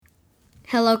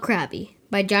Hello, Crabby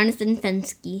by Jonathan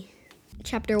Fensky.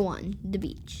 Chapter 1, The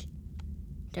Beach.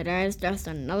 Today is just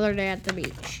another day at the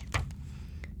beach.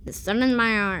 The sun in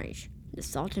my eyes, the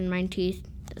salt in my teeth,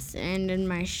 the sand in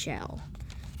my shell.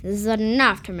 This is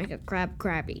enough to make a crab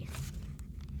crabby.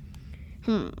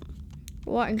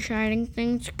 What exciting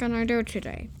things can I do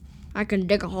today? I can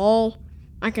dig a hole.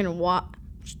 I can watch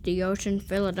the ocean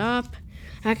fill it up.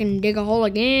 I can dig a hole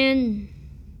again.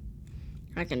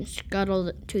 I can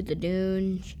scuttle to the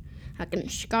dunes. I can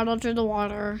scuttle to the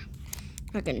water.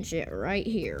 I can sit right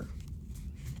here.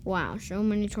 Wow, so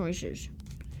many choices.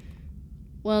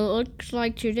 Well, it looks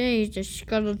like today is the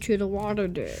scuttle to the water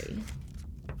day.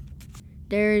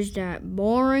 There's that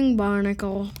boring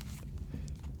barnacle.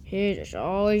 He's just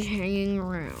always hanging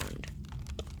around.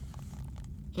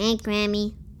 Hey,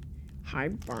 Crabby. Hi,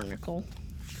 barnacle.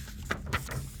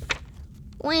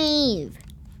 Wave.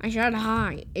 I said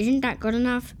hi. Isn't that good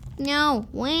enough? No,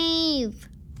 wave.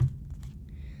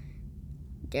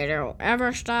 Did you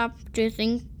ever stop to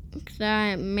think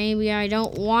that maybe I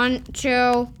don't want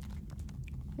to?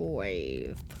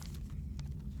 Wave.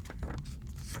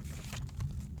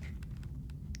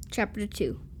 Chapter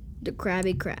 2, The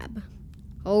Crabby Crab.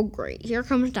 Oh great, here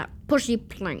comes that pushy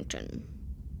plankton.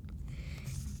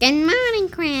 Good morning,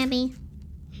 Crabby.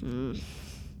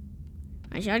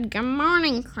 I said good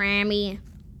morning, Crabby.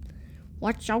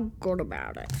 What's so good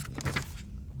about it?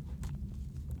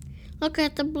 Look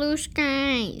at the blue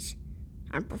skies.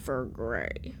 I prefer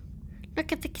gray.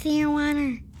 Look at the clear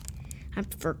water. I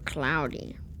prefer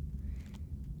cloudy.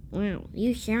 Wow,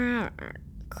 you sure are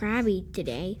crabby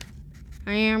today.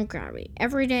 I am crabby.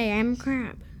 Every day I'm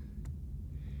crab.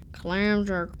 Clams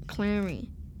are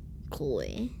clammy.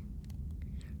 Cool.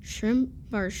 Shrimp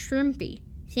are shrimpy.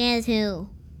 Says who?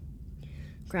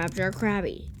 Crabs are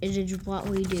crabby. It is what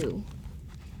we do.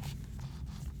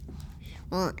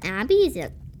 Well, Abby is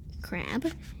a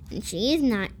crab, and she is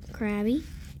not crabby.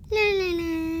 La la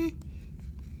la.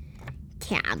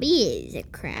 Tabby is a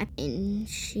crab, and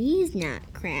she's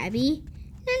not crabby.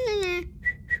 La la la.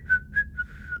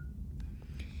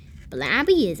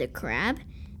 Blabby is a crab,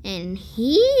 and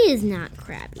he is not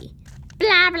crabby.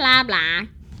 Blah blah blah.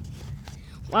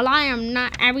 Well, I am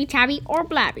not Abby, Tabby, or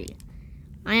Blabby.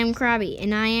 I am crabby,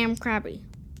 and I am crabby.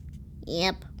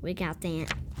 Yep, we got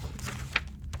that.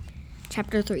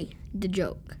 Chapter 3, The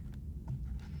Joke.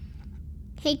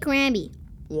 Hey, Crabby.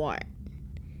 What?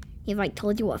 If I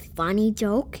told you a funny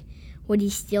joke, would you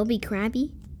still be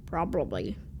crabby?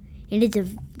 Probably. It is a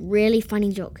really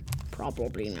funny joke.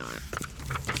 Probably not.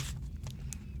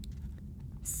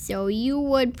 So you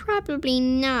would probably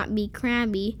not be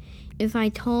crabby if I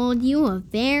told you a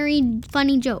very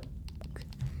funny joke.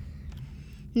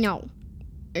 No,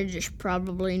 it's just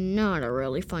probably not a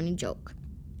really funny joke.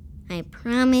 I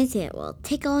promise it will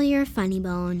tickle your funny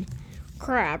bone.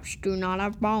 Crabs do not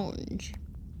have bones.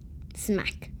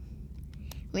 Smack.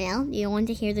 Well, do you want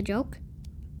to hear the joke?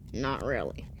 Not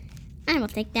really. I will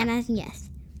take that as a yes.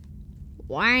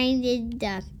 Why did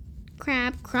the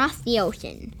crab cross the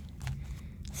ocean?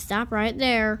 Stop right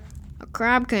there. A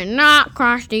crab cannot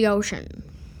cross the ocean.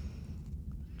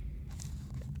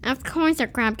 Of course a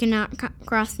crab cannot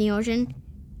cross the ocean.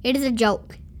 It is a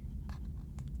joke.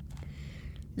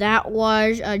 That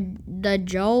was the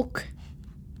joke.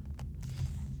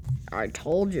 I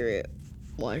told you it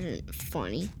wasn't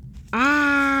funny.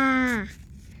 Let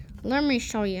me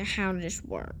show you how this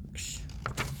works.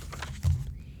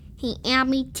 Hey,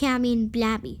 Abby, Tabby, and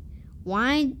Blabby,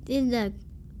 why did the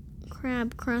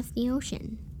crab cross the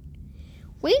ocean?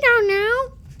 We don't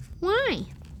know. Why?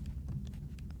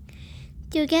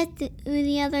 To get to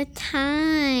the other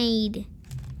tide.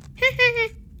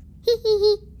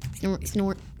 Snort,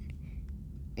 snort.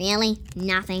 Really?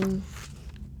 Nothing.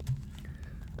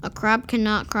 A crab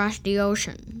cannot cross the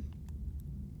ocean.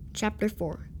 Chapter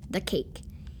 4, The Cake.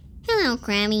 Hello,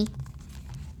 Crabby.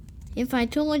 If I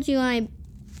told you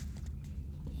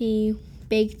he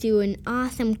baked you an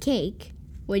awesome cake,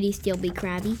 would you still be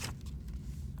crabby?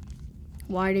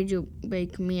 Why did you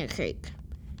bake me a cake?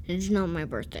 It is not my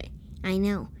birthday. I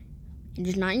know. It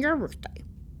is not your birthday.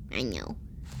 I know.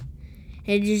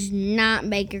 It is not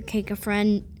Bake Your Cake a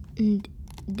Friend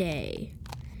Day.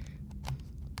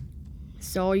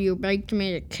 So you baked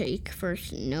me a cake for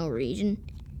no reason?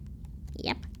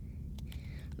 Yep.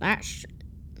 That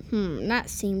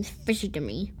seems fishy to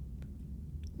me.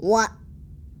 What?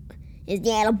 Is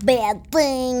that a bad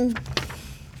thing?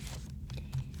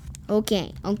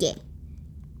 Okay.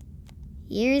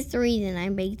 Here's the reason I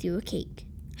baked you a cake.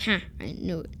 I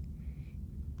knew it.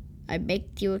 I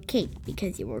baked you a cake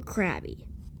because you were crabby.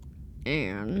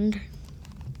 And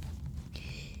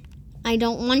I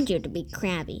don't want you to be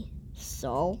crabby.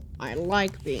 So, I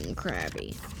like being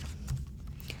crabby.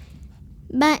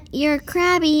 But your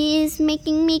crabby is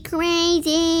making me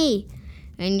crazy.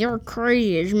 And your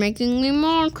crazy is making me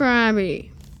more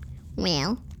crabby.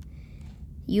 Well,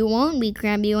 you won't be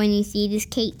crabby when you see this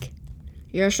cake.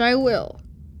 Yes, I will.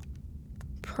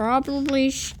 Probably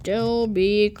still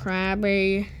be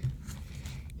crabby.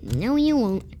 No, you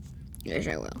won't. Yes,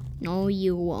 I will. No,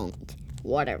 you won't.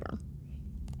 Whatever.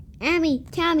 Abby,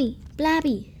 Tommy,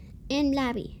 Blobby, and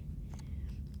Blobby.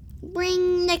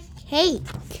 Bring the cake.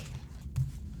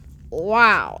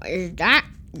 Wow,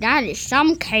 that is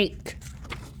some cake.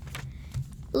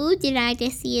 Ooh, did I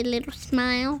just see a little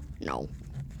smile? No,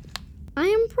 I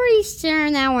am pretty sure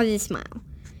that was a smile.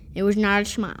 it was not a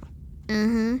smile.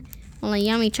 Well, a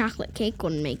yummy chocolate cake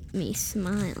would make me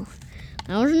smile.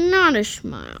 That was not a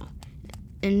smile.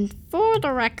 And for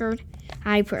the record,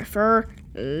 I prefer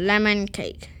lemon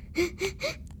cake.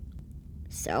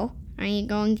 So, are you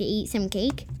going to eat some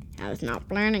cake? I was not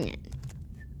planning it.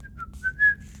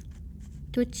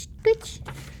 Twitch, twitch.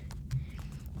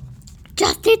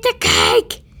 Just eat the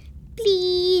cake!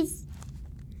 Please.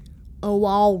 Oh,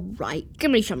 all right.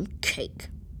 Give me some cake.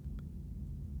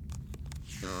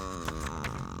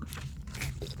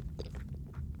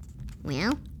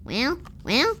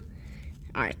 Well.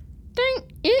 I think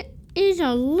it is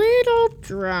a little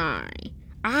dry.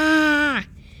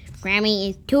 Crabby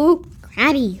is too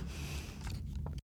crabby.